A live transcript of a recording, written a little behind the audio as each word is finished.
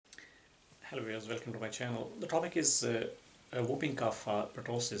Hello viewers, welcome to my channel. The topic is whooping cough,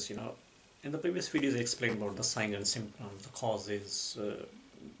 pertussis. In the previous videos I explained about the signs and symptoms, the causes, the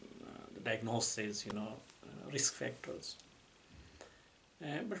diagnosis, risk factors.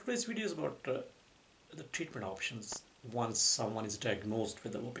 But today's video is about the treatment options once someone is diagnosed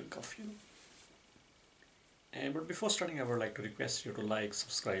with a whooping cough. But before starting, I would like to request you to like,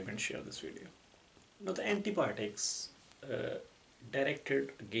 subscribe, and share this video. Now, the antibiotics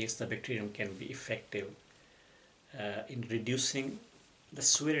directed against the bacterium can be effective in reducing the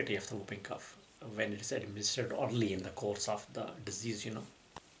severity of the whooping cough when it is administered early in the course of the disease.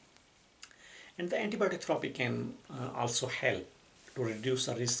 And the antibiotic therapy can also help to reduce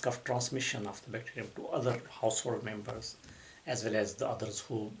the risk of transmission of the bacterium to other household members as well as the others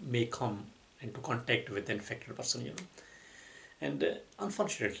who may come into contact with the infected person. And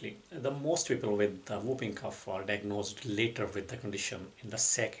unfortunately, the most people with the whooping cough are diagnosed later with the condition in the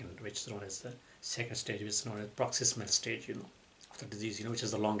second, which is known as the second stage, which is known as paroxysmal stage, of the disease, which is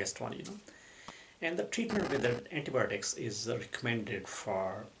the longest one, And the treatment with the antibiotics is recommended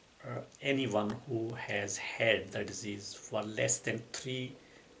for anyone who has had the disease for less than 3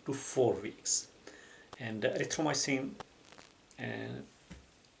 to 4 weeks. And erythromycin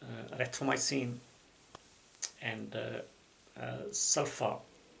and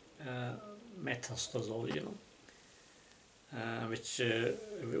sulfamethoxazole,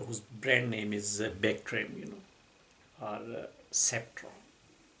 whose brand name is Bactrim, or Septron.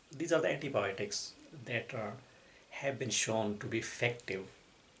 These are the antibiotics that have been shown to be effective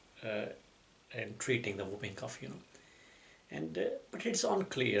in treating the whooping cough, but it's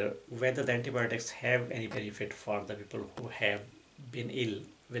unclear whether the antibiotics have any benefit for the people who have been ill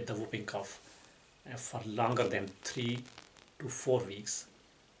with the whooping cough for longer than 3 to 4 weeks,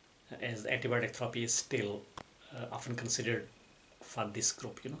 as antibiotic therapy is still often considered for this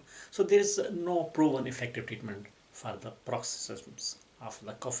group. So there is no proven effective treatment for the paroxysms of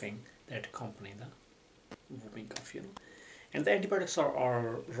the coughing that accompany the whooping cough. And the antibiotics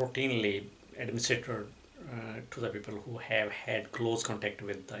are routinely administered to the people who have had close contact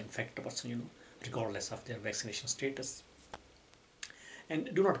with the infected person, regardless of their vaccination status.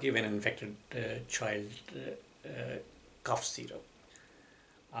 And do not give an infected child cough syrup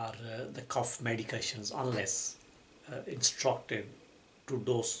or the cough medications unless instructed to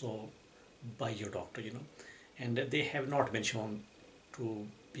do so by your doctor, and they have not been shown to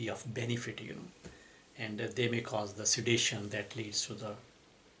be of benefit, and they may cause the sedation that leads to the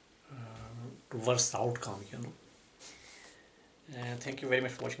to worse outcome, Thank you very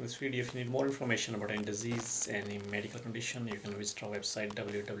much for watching this video. If you need more information about any disease, any medical condition, you can visit our website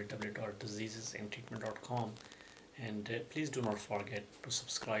www.diseasesandtreatment.com, and please do not forget to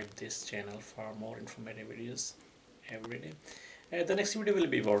subscribe this channel for more informative videos every day. The next video will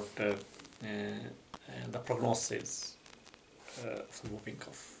be about the prognosis of the whooping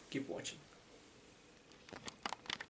cough. Keep watching.